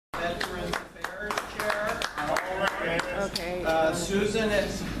Okay. Susan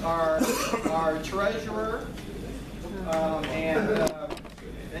is our treasurer, and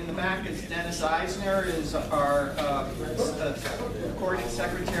in the back is Dennis Eisner, is our recording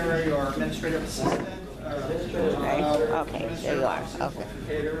secretary or administrative assistant. Okay, there you are.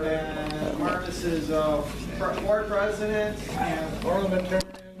 Okay. And Marvis is board president and Parliamentarian,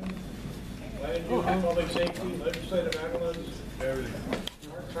 land use, public safety, legislative analyst,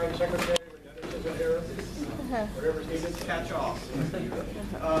 part-time secretary, Dennis isn't here, whatever's needed. catch all.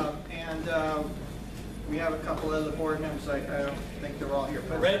 And we have a couple other board members. I don't think they're all here.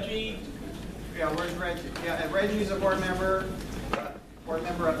 But Reggie. Yeah, where's Reggie? Yeah, Reggie's a board member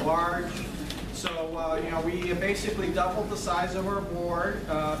at large. So, you know, we basically doubled the size of our board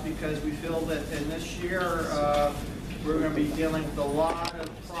because we feel that in this year we're going to be dealing with a lot of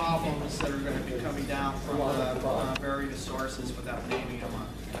problems that are going to be coming down from various sources without naming them.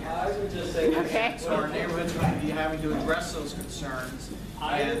 I would just say, Okay. So our neighborhood's going to be having to address those concerns.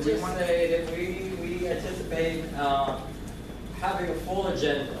 I would just say that we anticipate having a full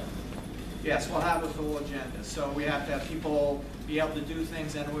agenda. Yes, we'll have a full agenda. So we have to have people be able to do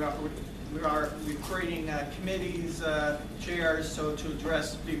things, and we're creating committees, chairs, so to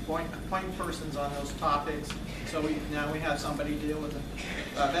address the point persons on those topics. So now we have somebody deal with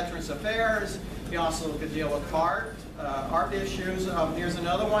Veterans Affairs. We also could deal with art issues. Here's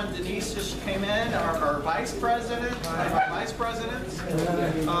another one. Denise just came in, our vice president, vice presidents.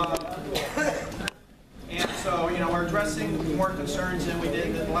 And so, you know, we're addressing more concerns than we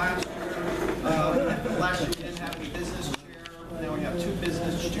did last year. Last year we didn't have any business chair. Now we have 2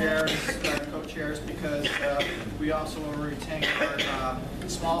 business chairs, co-chairs, because we also will retain our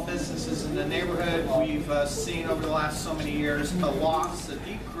small businesses in the neighborhood. We've seen over the last so many years a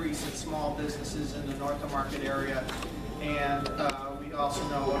decrease in small businesses in the North of Market area. And we also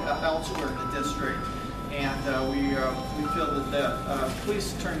know elsewhere in the district. And we feel that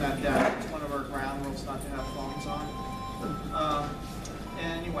please turn that down. It's one of our ground rules not to have phones on.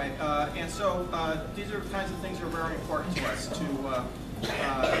 Anyway, and so these are the kinds of things that are very important to us to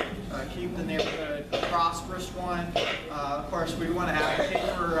keep the neighborhood a prosperous one. Of course, we want to advocate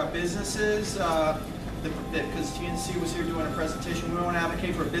for businesses. Because TNC was here doing a presentation, we want to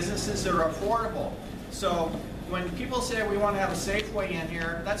advocate for businesses that are affordable. So when people say we want to have a Safeway in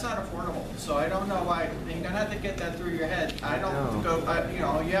here, that's not affordable. So I don't know why, you're going to have to get that through your head. I don't go, you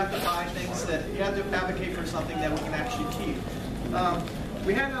know, you have to buy things that, you have to advocate for something that we can actually keep.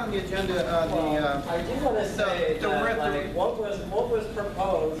 We had on the agenda I do want to say that like, what was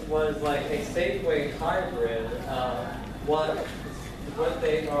proposed was like a Safeway hybrid. What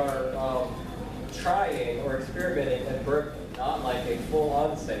they are trying or experimenting in Berkeley, not like a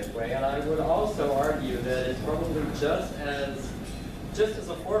full-on Safeway. And I would also argue that it's probably just as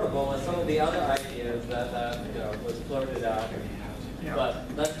affordable as some of the other ideas that you know was floated out. Yeah. But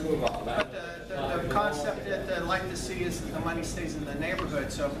let's move on. But the concept that I'd like to see is that the money stays in the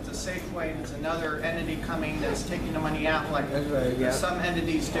neighborhood. So if it's a Safeway and there's another entity coming that's taking the money out, like some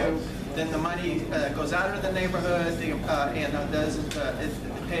entities do, then the money goes out of the neighborhood and it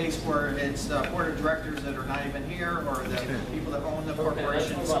pays for its board of directors that are not even here, or the people that own the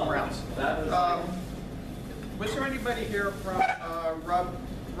corporation somewhere else. Was there anybody here from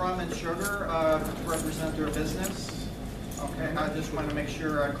Rum and Sugar to represent their business? Okay, I just want to make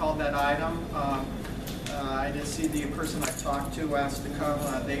sure I called that item. I did see the person I talked to asked to come.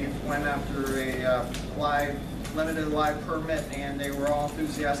 They went after a limited live permit, and they were all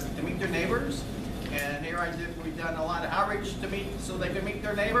enthusiastic to meet their neighbors. And here we've done a lot of outreach to meet so they can meet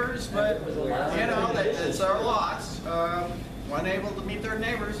their neighbors, but you know, it's our loss. Unable to meet their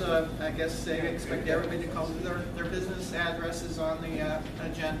neighbors, I guess they expect everybody to come to their business addresses on the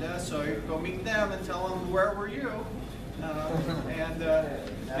agenda. So you go meet them and tell them, where were you? And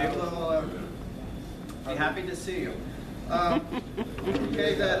they will be happy to see you.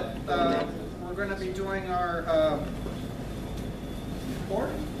 Okay, we're going to be doing our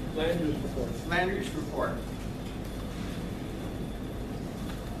report? Land use report. Land use report.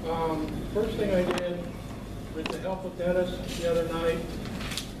 First thing I did, with the help of Dennis the other night,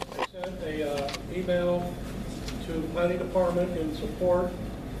 I sent a email to the planning department in support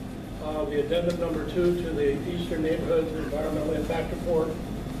of the addendum number 2 to the Eastern Neighborhoods Environmental Impact Report,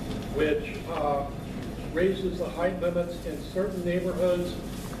 which raises the height limits in certain neighborhoods,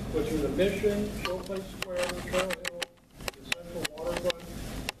 which are the Mission, Showplace Square, Trail Hill, the Central Waterfront,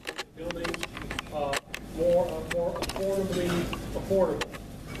 buildings more affordable,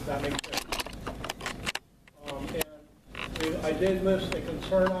 if that makes sense. And I did list a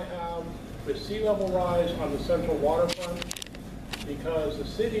concern I have with sea level rise on the Central Waterfront, because the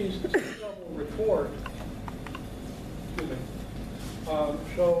city's sea level report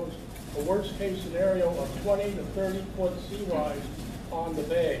shows a worst case scenario of 20 to 30 foot sea rise on the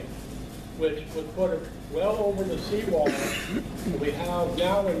bay, which would put it well over the seawall we have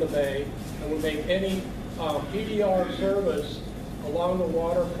now in the bay, and would make any PDR service along the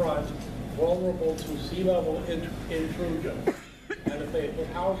waterfront vulnerable to sea level intrusion. And if they put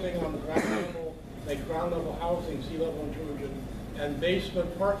housing on the ground level, make ground level housing sea level intrusion, and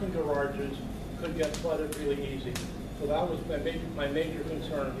basement parking garages could get flooded really easy. So that was my major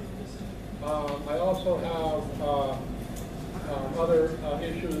concern. I also have other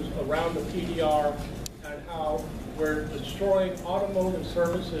issues around the PDR and how we're destroying automotive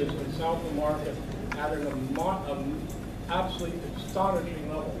services in South of Market at an absolutely astonishing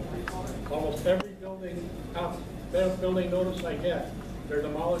level. Almost every building notice I get, they're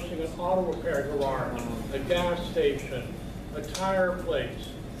demolishing an auto repair garage, a gas station, a tire place.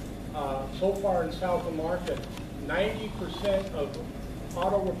 So far in South of Market, 90% of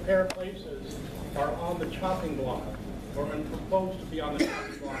auto repair places are on the chopping block, or proposed to be on the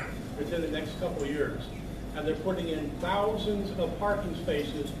chopping block within the next couple of years. And they're putting in thousands of parking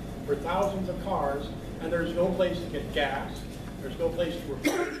spaces for thousands of cars, and there's no place to get gas, there's no place to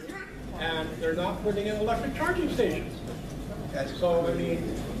repair, and they're not putting in electric charging stations. So, I mean,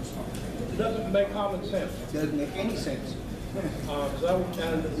 it doesn't make common sense. It doesn't make any sense.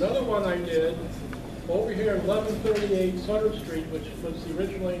 And another one I did, over here at 1138 Sutter Street, which was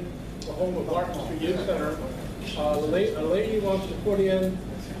originally the home of Larkin Street Youth Center, a lady wants to put in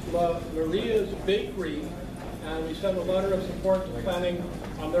La Maria's Bakery, and we sent a letter of support to planning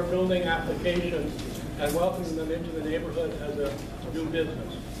on their building application and welcoming them into the neighborhood as a new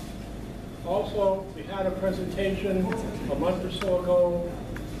business. Also, we had a presentation a month or so ago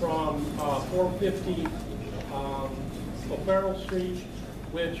from 450 O'Farrell Street,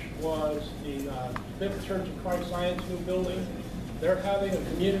 which was the Fifth Church of Christ Science new building. They're having a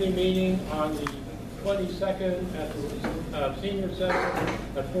community meeting on the 22nd at the Senior Center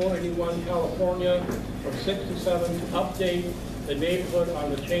at 481 California from 6 to 7 to update the neighborhood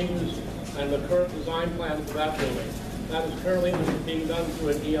on the changes and the current design plan for that building. That is currently being done through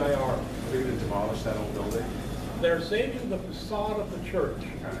an EIR. Are they going to demolish that old building? They're saving the facade of the church,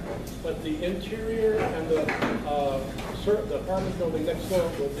 but the interior and the apartment building next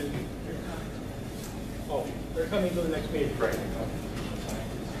door will be. Oh, they're coming to the next meeting. Right.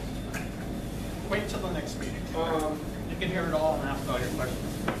 Wait till the next meeting. You can hear it all and ask all your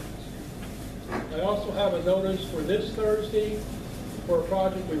questions. I also have a notice for this Thursday for a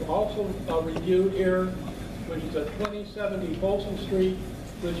project we've also reviewed here, which is at 2070 Folsom Street,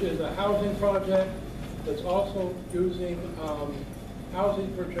 which is a housing project that's also using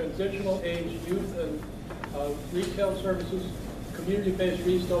housing for transitional age youth and retail services, community-based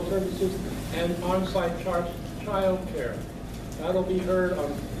retail services, and on-site child care. That'll be heard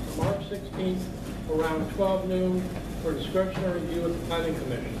on March 16th around 12 noon for discretionary review at the Planning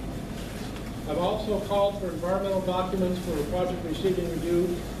Commission. I've also called for environmental documents for a project receiving review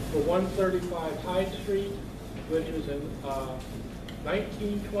for 135 Hyde Street, which is in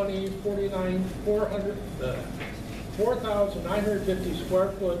 1920 49 4,950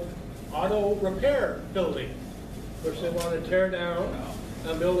 square foot auto repair building, which they want to tear down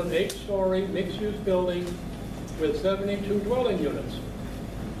and build an 8-story mixed-use building with 72 dwelling units.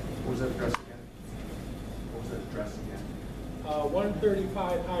 What was that address again? What was that address again?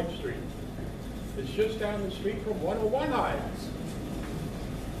 135 Hyde Street. It's just down the street from 101 Hyde,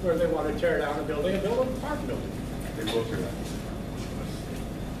 where they want to tear down a building and build an apartment building. They will through that.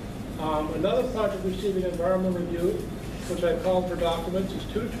 Another project receiving environmental review, which I've called for documents, is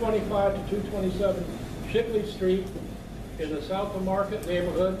 225 to 227 Shipley Street in the South of Market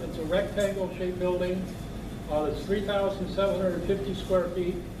neighborhood. It's a rectangle-shaped building. It's 3,750 square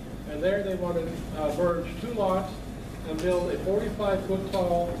feet, and there they want to merge 2 lots and build a 45-foot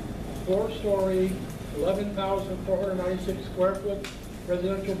tall, 4-story, 11,496 square foot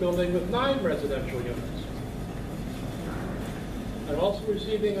residential building with 9 residential units. And also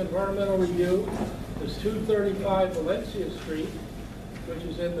receiving environmental review is 235 Valencia Street, which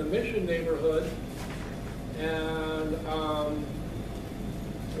is in the Mission neighborhood. And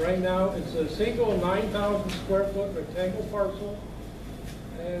right now it's a single 9,000 square foot rectangle parcel.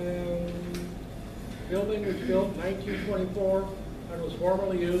 And the building was built in 1924 and was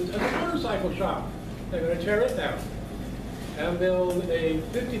formerly used as a motorcycle shop. They're going to tear it down and build a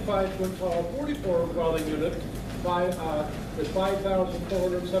 55-foot tall, 44 dwelling unit with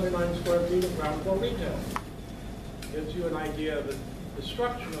 5,479 square feet of ground floor retail. Gives you an idea of the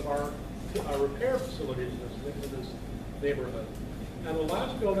destruction of our repair facilities in this neighborhood. And the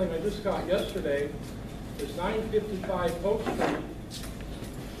last building I just got yesterday is 955 Post Street,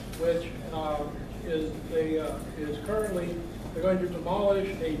 which is currently, they're going to demolish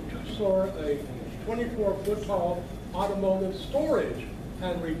a 24-foot tall automotive storage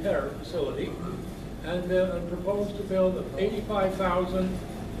and repair facility, and proposed to build an 85,000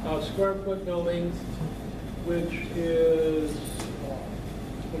 square foot building, which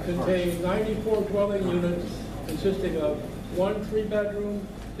will contain 94 dwelling units consisting of 1 3-bedroom,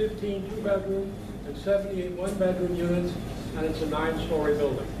 15 2-bedroom, and 78 1-bedroom units, and it's a 9-story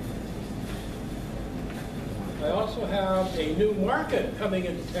building. I also have a new market coming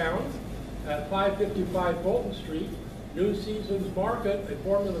into town at 555 Bolton Street. New Seasons Market, a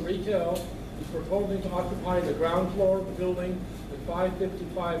Formula Retail, is proposing to occupy the ground floor of the building at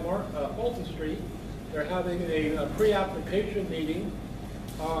 555 Bolton Street. They're having a pre-application meeting,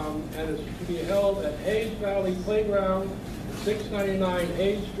 and it's to be held at Hayes Valley Playground, 699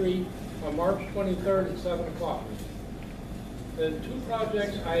 Hayes Street, on March 23rd at 7 o'clock. The 2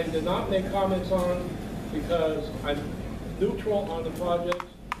 projects I did not make comments on because I'm neutral on the projects.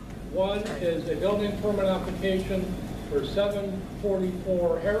 One is a building permit application for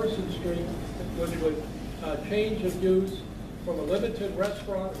 744 Harrison Street, which would change of use from a limited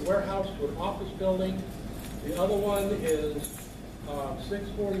restaurant and warehouse to an office building. The other one is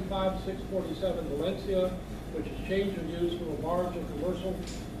 645, 647 Valencia, which is change of use from a large and commercial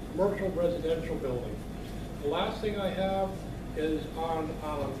residential building. The last thing I have is on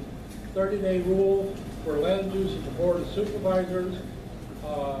 30-day rule for land use of the Board of Supervisors,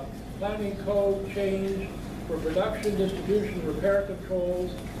 planning code change for production, distribution, repair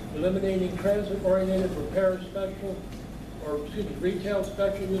controls, eliminating transit-oriented retail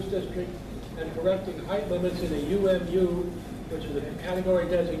special use district, and correcting height limits in a UMU, which is a category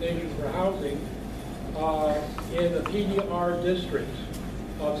designation for housing, in the PDR districts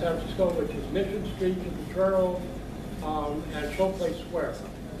of San Francisco, which is Mission Street, Potrero, and Showplace Square.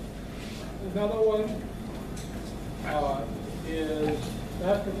 Another one is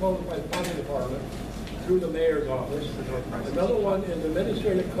that's proposed by the planning department through the mayor's office. Another one is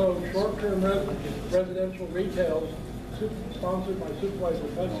administrative code short-term residential retail, sponsored by Supervisor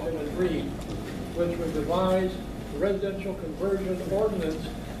Feskin and Reed, which would revise the residential conversion ordinance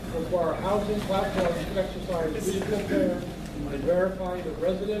to require housing platforms to exercise reasonable care and verifying that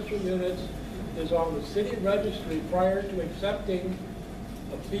residential units is on the city registry prior to accepting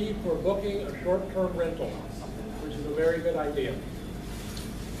a fee for booking a short-term rental, which is a very good idea.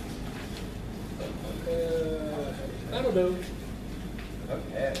 That'll do.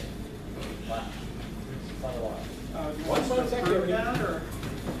 Okay. Wow. Quite a lot. Do you want us to approve that, or do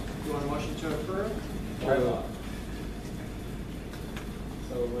you want a motion to approve? Quite a lot.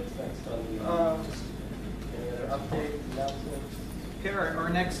 So what's next on the, any other updates, announcements? Okay, our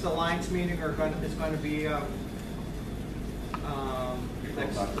next Alliance meeting is going to be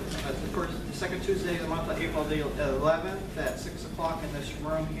the second Tuesday of the month, April the 11th at 6 o'clock in this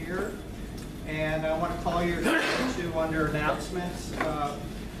room here. And I want to call your attention to under announcements.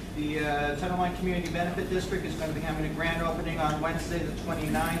 The Tenderloin Community Benefit District is going to be having a grand opening on Wednesday the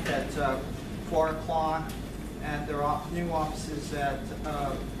 29th at 4 o'clock at their new offices at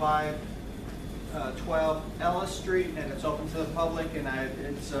 512 Ellis Street, and it's open to the public. And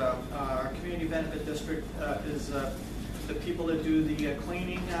it's our Community Benefit District is the people that do the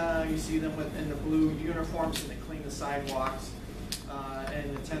cleaning. You see them in the blue uniforms, and they clean the sidewalks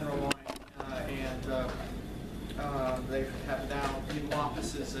in the Tenderloin. They have down new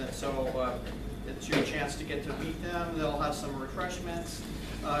offices, and so it's your chance to get to meet them. They'll have some refreshments.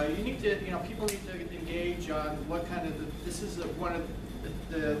 You need to, people need to engage on what kind of, this is one of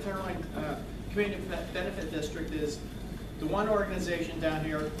the Tenderloin Community Benefit District is the one organization down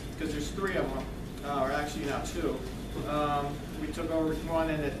here, because there's 3 of them, or actually now 2. We took over one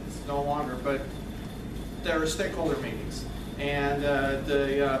and it's no longer, but there are stakeholder meetings. And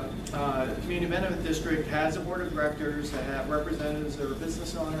the Community Benefit District has a board of directors that have representatives that are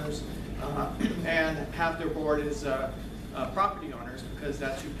business owners, and half their board is property owners, because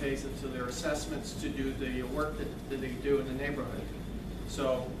that's who pays into their assessments to do the work that they do in the neighborhood.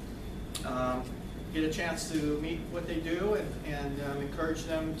 So get a chance to meet what they do and encourage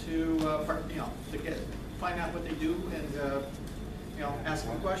them to find out what they do and ask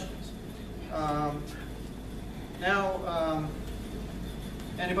them questions. Now,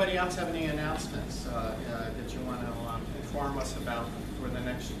 anybody else have any announcements that you want to inform us about for the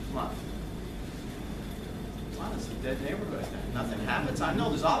next month? Wow, it's a dead neighborhood. Nothing happens. I know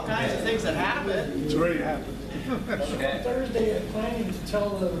there's all kinds of things that happen. It's already happened. Okay. Thursday, I'm planning to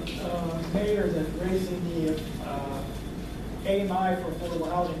tell the mayor that raising the AMI for affordable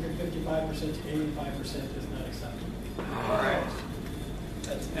housing from 55 75% to 85% is not acceptable. All right.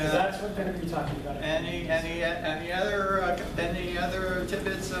 Because that's what they're going to be talking about. Any other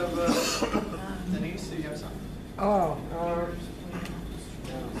tidbits of Denise? Do you have something? Oh,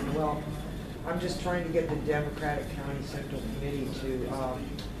 well, I'm just trying to get the Democratic County Central Committee to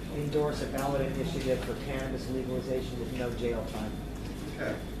endorse a ballot initiative for cannabis legalization with no jail time.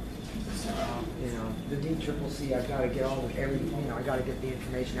 Okay. You know, the DCCC, I've got to get all of I got to get the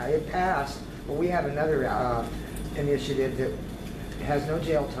information out. It passed, but we have another initiative that has no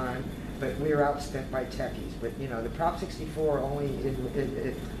jail time, but we are outspent by techies. But you know, the Prop 64 only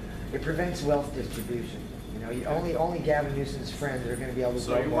it prevents wealth distribution. You know, only Gavin Newsom's friends are going to be able to.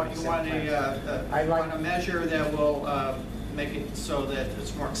 So you want a measure that will make it so that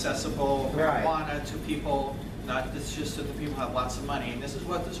it's more accessible marijuana to people, not just to the people who have lots of money. And this is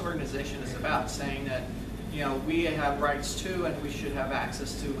what this organization is about, saying that, you know, we have rights too, and we should have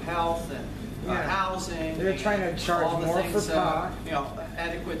access to health and housing. They're trying to charge all the more things, for pot. you know,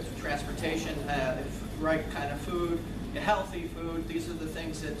 adequate transportation, right kind of food, healthy food. These are the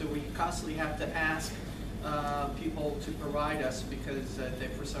things that we constantly have to ask people to provide us, because they,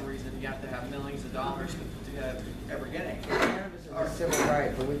 for some reason you have to have millions of dollars to ever get it. Cannabis is a civil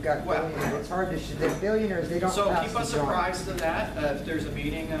right, but we've got billionaires. It's hard to the billionaires. They don't. So pass keep us the joint. apprised of that. If there's a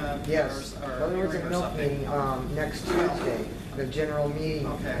meeting, Yes. Well, there was a milk meeting next Tuesday, the general meeting,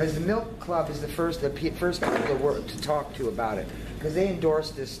 because the Milk Club is the first people to talk to about it, because they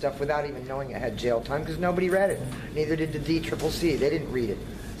endorsed this stuff without even knowing it had jail time, because nobody read it. Neither did the DCCC. They didn't read it.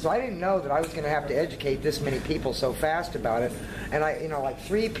 So I didn't know that I was going to have to educate this many people so fast about it. And I, you know, like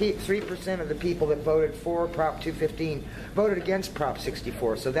 3% of the people that voted for Prop 215 voted against Prop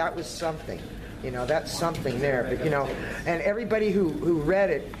 64. So that was something. You know, that's something there. But, you know, and everybody who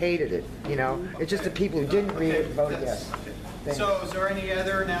read it hated it. You know, it's just the people who didn't read it voted yes. So is there any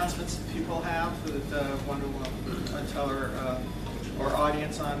other announcements that people have that want to tell our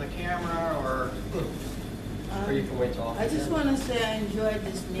audience on the camera, or you can wait till I just want to say I enjoyed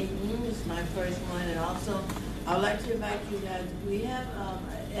this meeting. It's my first one, and also I would like to invite you guys. We have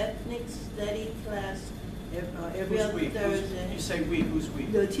an ethnic study class every who's other we? Thursday. You say we? Who's we?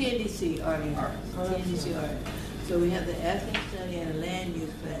 The TNDC audience. All right. TNDC audience. So we have the ethnic study and a land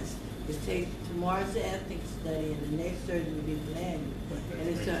use class. Tomorrow's the ethnic study, and the next Thursday will be the land use. And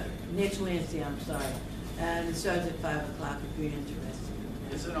it's next Wednesday. I'm sorry. And it starts at 5 o'clock if you're interested.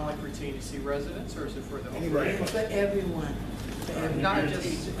 Is it only for TNDC residents, or is it for the whole? It's for everyone. For everyone. Not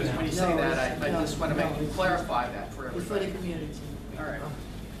just because when you say that, I just want to clarify that for It's for everybody. the community. All right.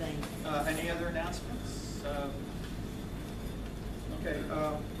 Thanks. Any other announcements? Okay.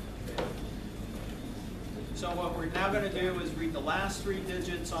 So what we're now going to do is read the last three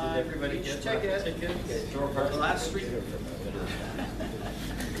digits on each ticket. The last three.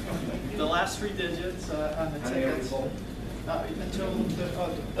 The last three digits on the tickets. Until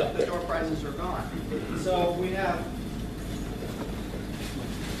the door prizes are gone. So we have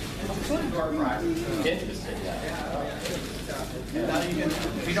interesting door prizes. Interesting. Now you can,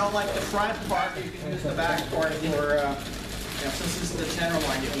 if you don't like the front part, you can use the back part for, since this is the general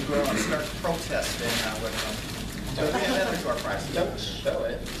one, you can go and start protesting with them. So we have other door prizes. Don't show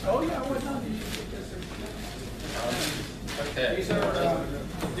it. Oh yeah, what not? Okay.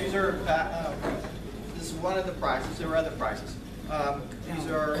 These are this is one of the prizes. There are other prizes. These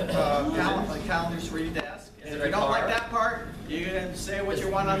are calendars for your desk. And if you don't like that part, you can say what you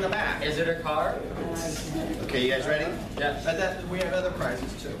want on the back. Is it a car? Okay, you guys ready? Yes. We have other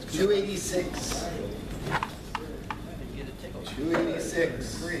prizes too. 286.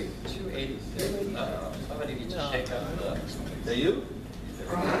 286. 286. Somebody needs to shake up the. Is that you?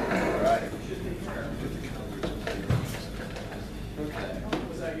 All right. Okay.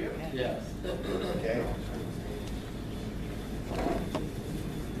 Was that you? Yes. Okay.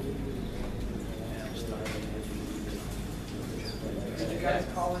 Did you guys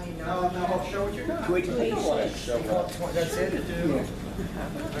call any No, numbers? show what you got. That's it?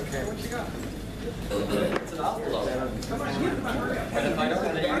 Okay. What you got? It's an envelope. Come on, hurry up. But if I don't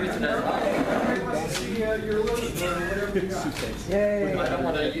want to use it as Everybody wants to see your list or whatever you got. Yay! I don't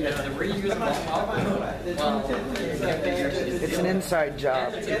want to use it as a reusable It's an inside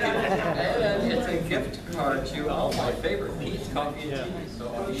job. It's a gift card to all my favorite Pete's Coffee and Tea. So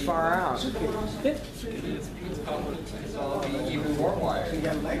I'll be Far out. It's Pete's Coffee and Tea, so I'll be even more wired.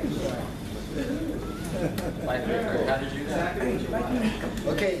 My favorite. How did you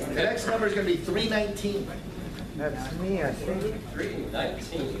know? Okay, the next number is going to be 319. That's me, I think.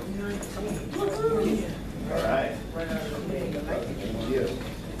 319. All right. Thank you.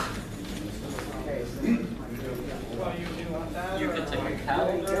 Well, you want that? You can take a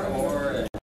calendar